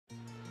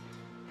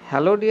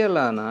Hello dear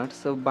learners,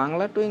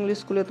 Bangla to English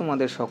স্কুলে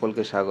তোমাদের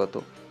সকলকে স্বাগত।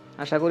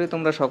 আশা করি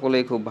তোমরা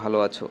সকলেই খুব ভালো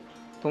আছো।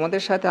 তোমাদের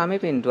সাথে আমি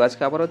পিন্টু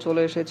আজকে আবারও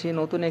চলে এসেছি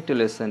নতুন একটি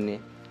লেসন নিয়ে।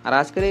 আর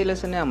আজকের এই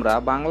লেসনে আমরা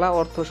বাংলা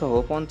অর্থসহ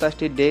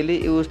 50টি ডেইলি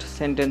ইউজড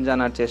সেন্টেন্স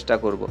জানার চেষ্টা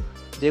করব,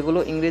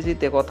 যেগুলো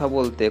ইংরেজিতে কথা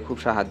বলতে খুব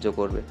সাহায্য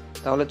করবে।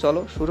 তাহলে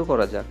চলো শুরু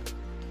করা যাক।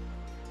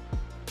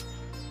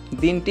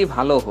 দিনটি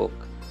ভালো হোক।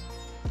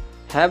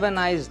 Have a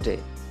nice day.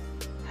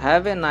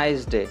 Have a nice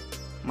day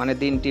মানে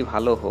দিনটি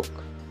ভালো হোক।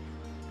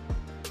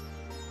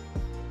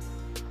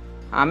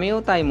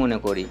 আমিও তাই মনে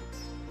করি।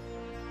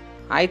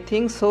 I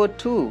think so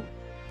two.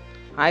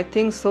 I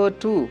think so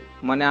two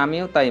মানে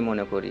আমিও তাই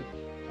মনে করি।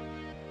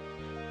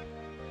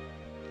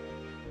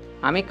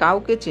 আমি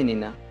কাউকে চিনি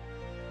না।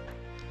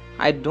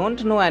 I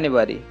don't know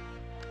anybody.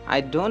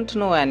 I don't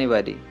know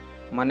anybody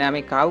মানে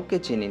আমি কাউকে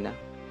চিনি না।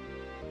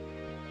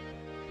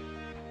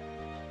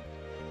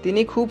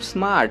 তিনি খুব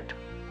smart.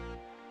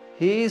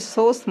 He is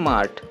so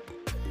smart.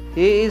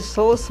 He is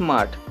so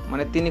smart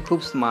মানে তিনি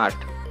খুব স্মার্ট।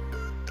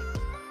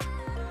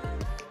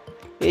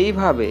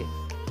 এইভাবে,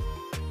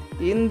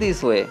 in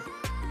this way.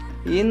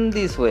 In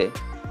this way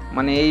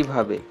মানে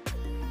এইভাবে।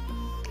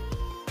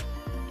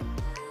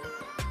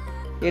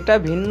 এটা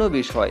ভিন্ন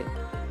বিষয়।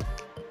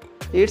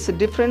 It's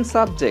different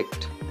subject.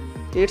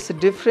 It's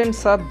different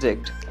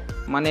subject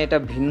মানে এটা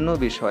ভিন্ন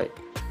বিষয়।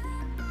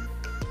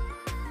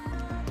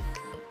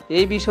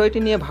 এই বিষয়টি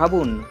নিয়ে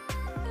ভাবুন।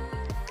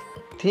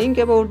 Think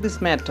about this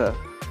matter.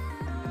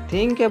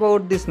 Think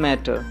about this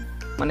matter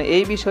মানে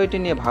এই বিষয়টি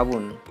নিয়ে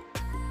ভাবুন।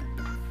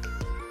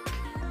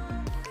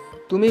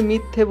 তুমি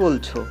মিথ্যে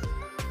বলছো।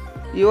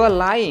 You are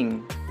lying.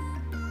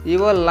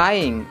 You are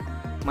lying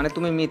মানে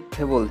তুমি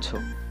মিথ্যে বলছো।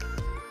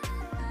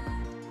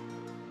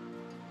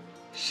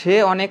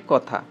 সে অনেক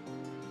কথা।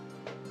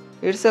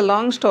 It's a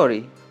long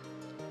story.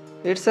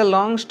 It's a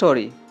long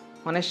story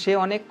মানে সে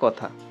অনেক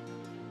কথা।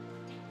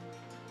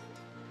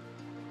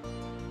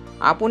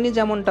 আপনি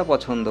যেমনটা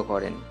পছন্দ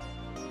করেন।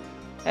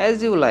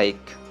 As you like.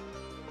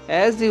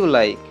 As you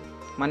like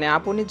মানে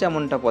আপনি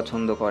যেমনটা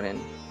পছন্দ করেন।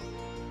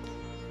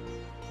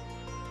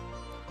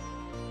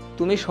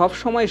 তুমি সব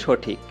সময়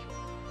সঠিক।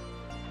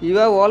 You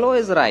are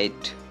always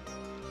right.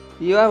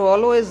 You are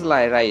always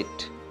right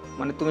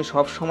মানে তুমি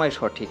সব সময়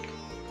সঠিক।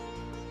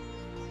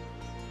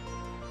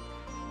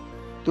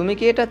 তুমি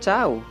কি এটা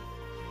চাও?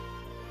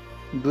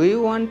 Do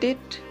you want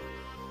it?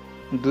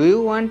 Do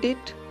you want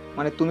ইট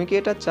মানে তুমি কি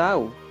এটা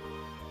চাও?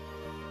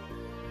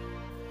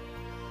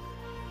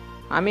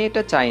 আমি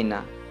এটা চাই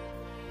না।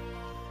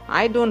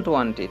 I don't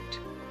want it.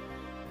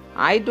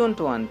 I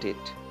don't want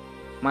ইট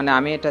মানে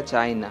আমি এটা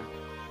চাই না।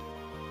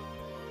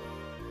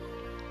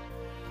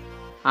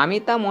 আমি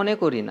তা মনে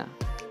করি না।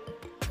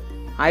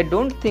 I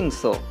don't think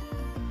so.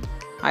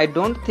 I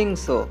don't think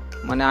so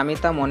মানে আমি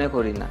তা মনে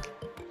করি না।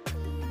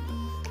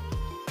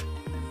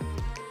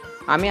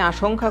 আমি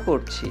আশঙ্কা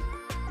করছি।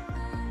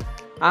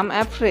 I am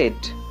afraid.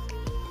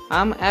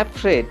 I am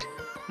afraid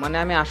মানে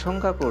আমি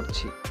আশঙ্কা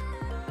করছি।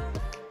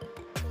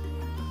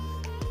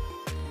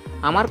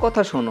 আমার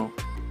কথা শোনো।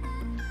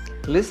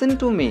 Listen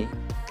to me.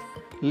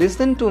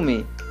 Listen to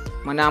me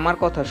মানে আমার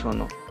কথা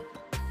শোনো।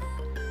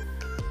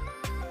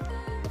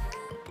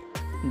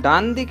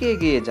 ডান দিকে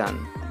এগিয়ে যান।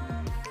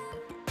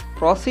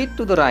 Proceed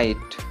to the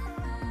right.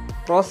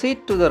 Proceed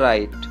to the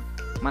right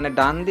মানে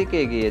ডান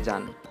দিকে এগিয়ে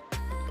যান।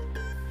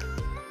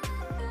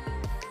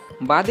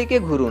 বাঁদিকে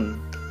ঘুরুন।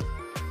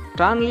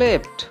 Turn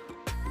left.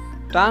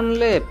 টার্ন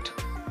লেফট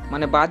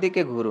মানে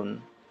বাঁদিকে ঘুরুন।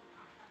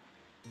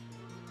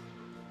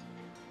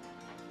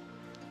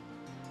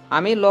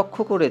 আমি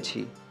লক্ষ্য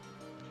করেছি।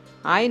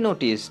 I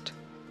noticed.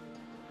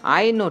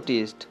 আই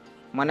নোটিসড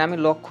মানে আমি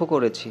লক্ষ্য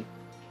করেছি।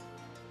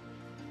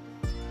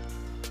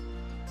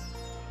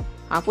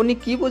 আপনি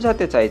কি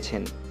বোঝাতে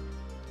চাইছেন?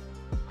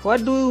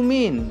 What do you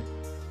mean?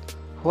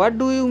 What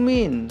do you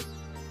mean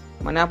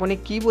মানে আপনি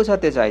কি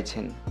বোঝাতে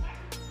চাইছেন?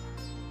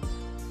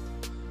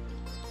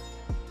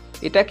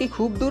 এটা কি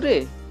খুব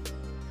দূরে?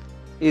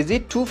 Is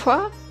it too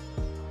far?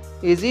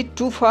 Is it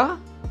too far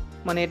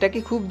মানে এটা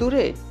কি খুব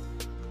দূরে?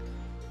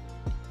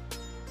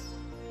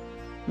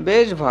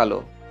 বেশ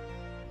ভালো।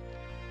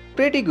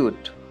 Pretty good.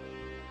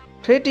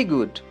 প্রেটি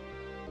গুড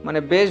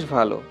মানে বেশ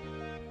ভালো।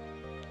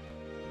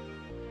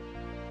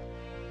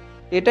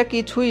 এটা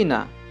কিছুই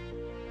না।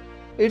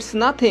 It's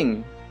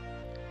nothing.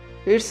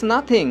 ইটস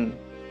নাথিং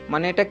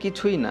মানে এটা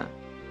কিছুই না।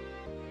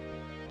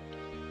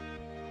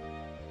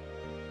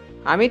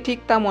 আমি ঠিক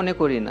তা মনে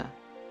করি না।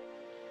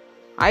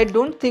 I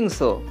don't think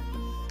so.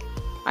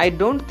 I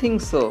don't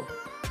think so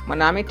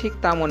মানে আমি ঠিক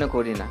তা মনে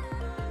করি না।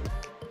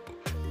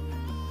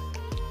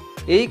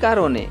 এই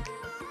কারণে।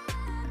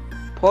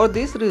 For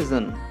this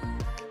reason.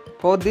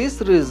 For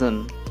this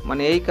reason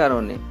মানে এই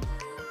কারণে।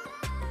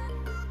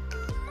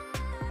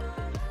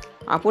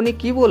 আপনি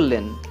কি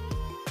বললেন?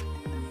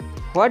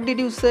 What did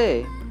you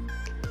say?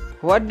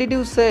 What did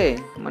you সে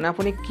মানে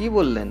আপনি কি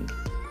বললেন?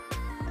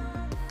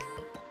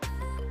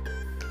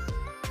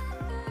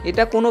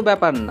 এটা কোনো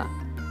ব্যাপার না।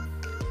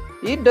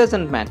 It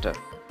doesn't matter.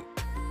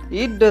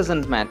 It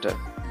doesn't matter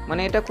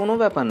মানে এটা কোনো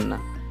ব্যাপার না।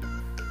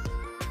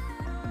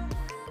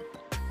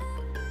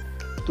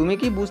 তুমি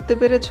কি বুঝতে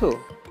পেরেছো?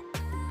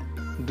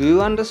 Do you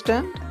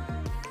understand?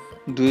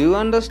 Do you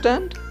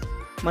understand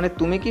মানে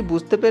তুমি কি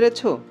বুঝতে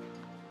পেরেছো?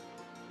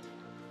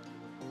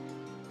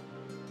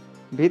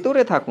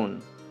 ভিতরে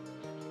থাকুন।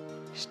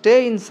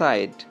 Stay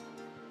inside.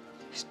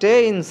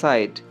 স্টে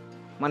ইনসাইড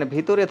মানে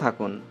ভিতরে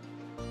থাকুন।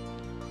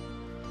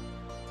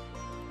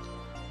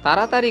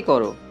 তাড়াতাড়ি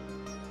করো।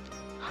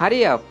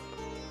 Hurry up.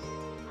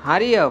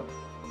 হারি আপ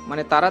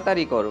মানে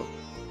তাড়াতাড়ি করো।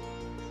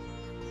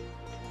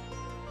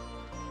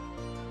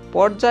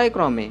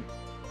 পর্যায়ক্রমে।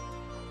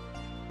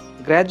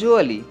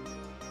 গ্র্যাজুয়ালি।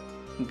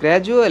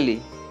 গ্র্যাজুয়ালি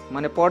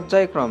মানে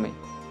পর্যায়ক্রমে।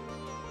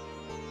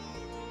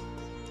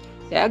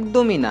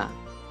 একদমই না।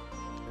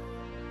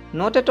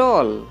 Not at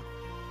all.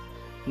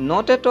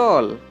 Not at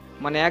all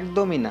মানে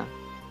একদমই না।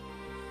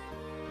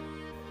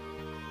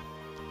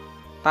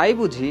 তাই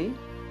বুঝি?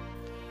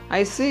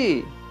 I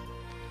C.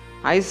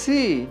 আই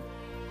সি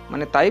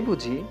মানে তাই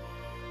বুঝি।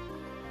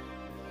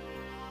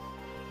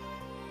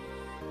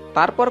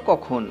 তারপর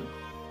কখন?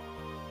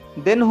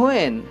 দেন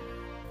হোয়েন।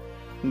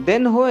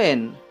 দেন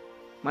হোয়েন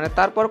মানে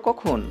তারপর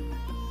কখন।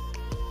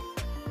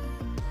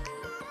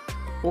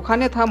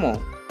 ওখানে থামো।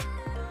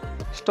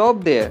 স্টপ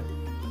দেয়ার।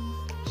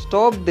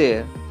 স্টপ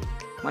দেয়ার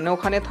মানে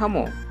ওখানে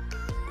থামো।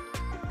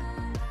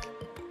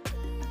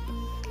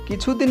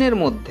 কিছুদিনের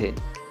মধ্যে।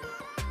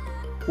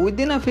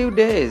 Within a few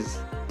days.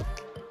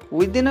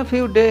 Within a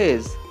few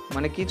days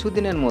মানে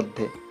কিছুদিনের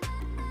মধ্যে।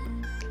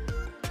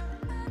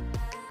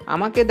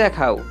 আমাকে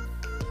দেখাও।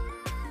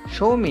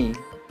 Show me.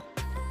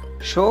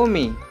 শো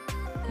মি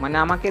মানে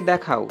আমাকে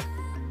দেখাও।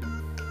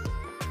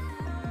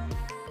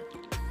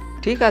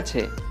 ঠিক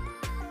আছে।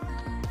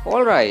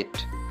 All right.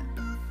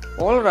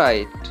 অল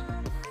রাইট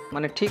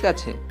মানে ঠিক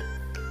আছে।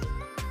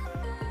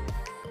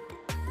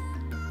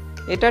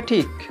 এটা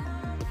ঠিক।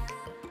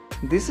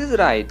 This is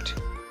right.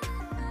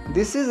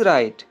 This is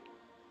right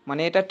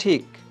মানে এটা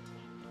ঠিক।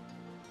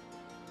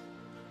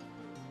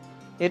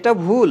 এটা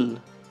ভুল।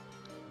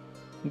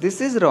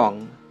 This is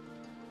wrong.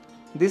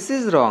 This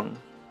is wrong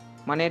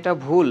মানে এটা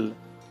ভুল।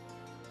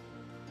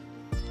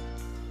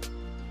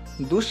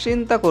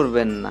 দুশ্চিন্তা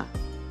করবেন না।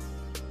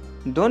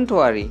 Don't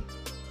worry.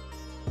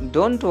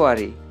 ডোন্ট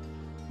ওয়ারি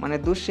মানে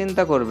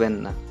দুশ্চিন্তা করবেন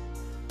না।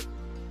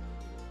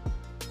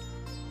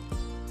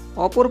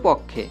 অপর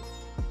পক্ষে।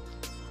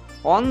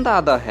 On the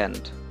other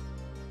hand.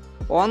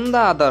 On the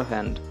other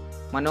hand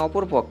মানে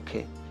অপর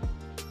পক্ষে।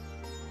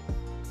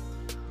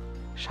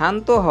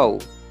 শান্ত হও।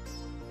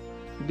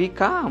 বি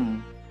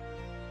কাম।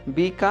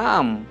 বি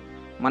কাম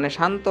মানে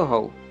শান্ত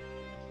হও।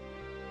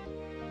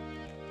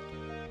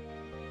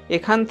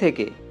 এখান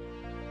থেকে।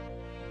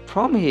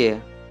 From here.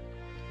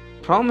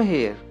 ফ্রম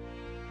হিয়ার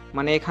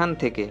মানে এখান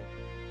থেকে।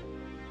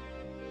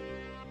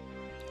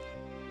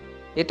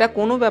 এটা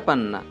কোনো ব্যাপার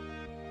না।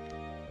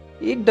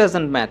 It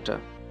doesn't matter.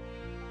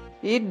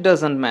 It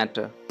doesn't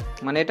matter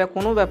মানে এটা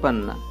কোনো ব্যাপার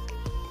না।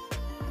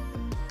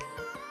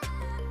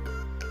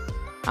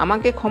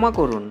 আমাকে ক্ষমা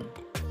করুন।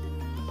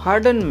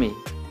 Pardon me.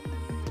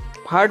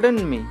 পার্ডন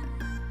মি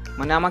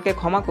মানে আমাকে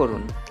ক্ষমা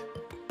করুন।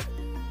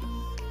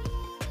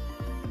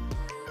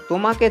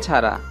 তোমাকে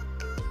ছাড়া।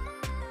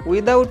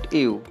 Without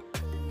you.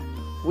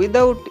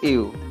 উইদাউট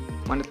ইউ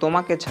মানে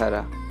তোমাকে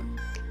ছাড়া।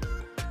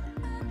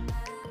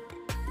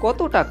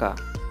 কত টাকা?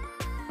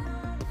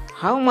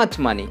 How much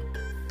money.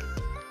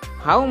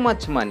 How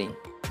much money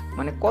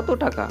মানে কত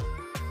টাকা।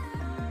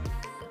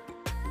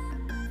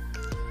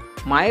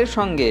 মায়ের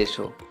সঙ্গে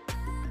এসো।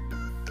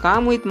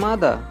 Come with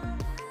mother.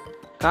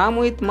 Come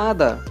with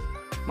mother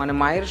মানে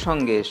মায়ের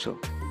সঙ্গে এসো।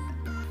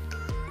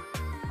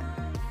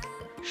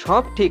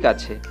 সব ঠিক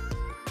আছে।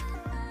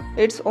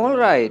 It's all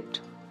right.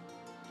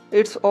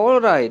 It's all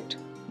right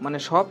মানে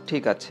সব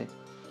ঠিক আছে।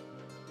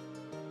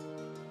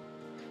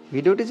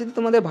 ভিডিওটি যদি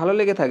তোমাদের ভালো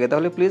লেগে থাকে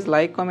তাহলে প্লিজ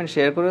লাইক কমেন্ট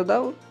শেয়ার করে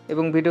দাও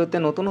এবং ভিডিওতে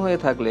নতুন হয়ে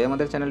থাকলে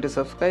আমাদের চ্যানেলটি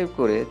সাবস্ক্রাইব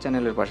করে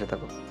চ্যানেলের পাশে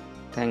থাকো।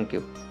 Thank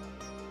you.